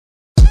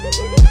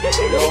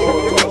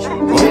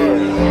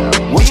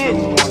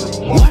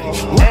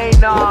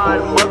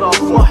Anon,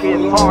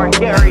 motherfucking hard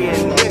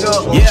carrying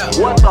nigga. Yeah.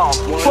 What the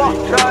fuck,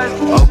 cuz?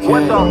 Okay.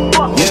 What the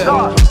fuck,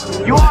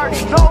 cuz? You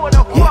already know what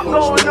the fuck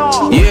going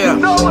on. Yeah. You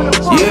know what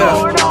the fuck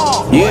going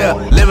on. Yeah.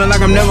 Living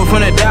like I'm never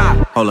finna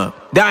die. Hold up.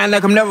 Dying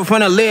like I'm never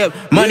finna live.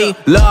 Money,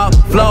 love,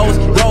 flows,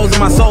 rose in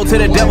my soul to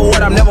the devil.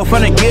 What I'm never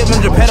finna give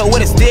him. To pedal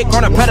with a stick,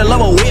 on a pedal of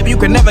a whip. You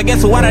can never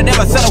guess what I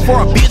never settle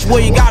for a bitch.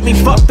 Boy, you got me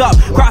fucked up.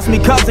 Cross me,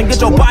 cousin, get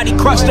your body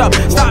crushed up.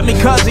 Stop me,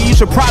 cousin, you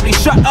should probably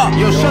shut up.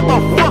 Yo, shut the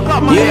fuck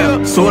up, my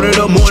nigga. Sword of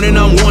the morning,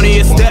 I'm warning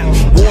your step.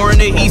 War in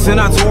the east and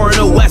I tore in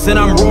the west. And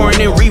I'm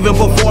roaring and reaving,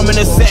 performing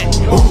a set.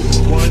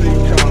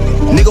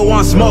 Nigga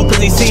want smoke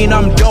cause he seen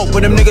I'm dope.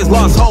 But them niggas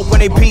lost hope when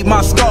they peep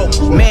my scope.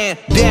 Man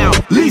down,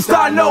 least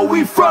I know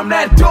we from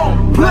that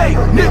don't play.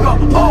 Nigga,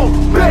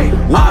 obey.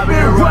 I've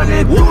been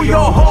running through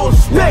your whole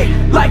state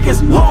like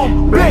it's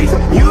home base.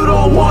 You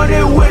don't want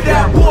it with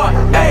that boy,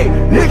 hey,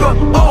 nigga,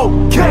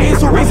 okay.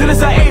 It's a reason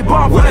it's an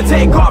A-bomb, gonna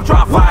take off.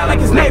 Drop fire like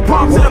it's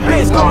napalm to the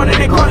base gone.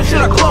 And they call this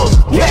shit a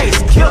closed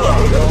case. Killer.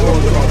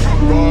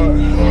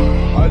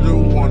 I just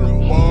wanna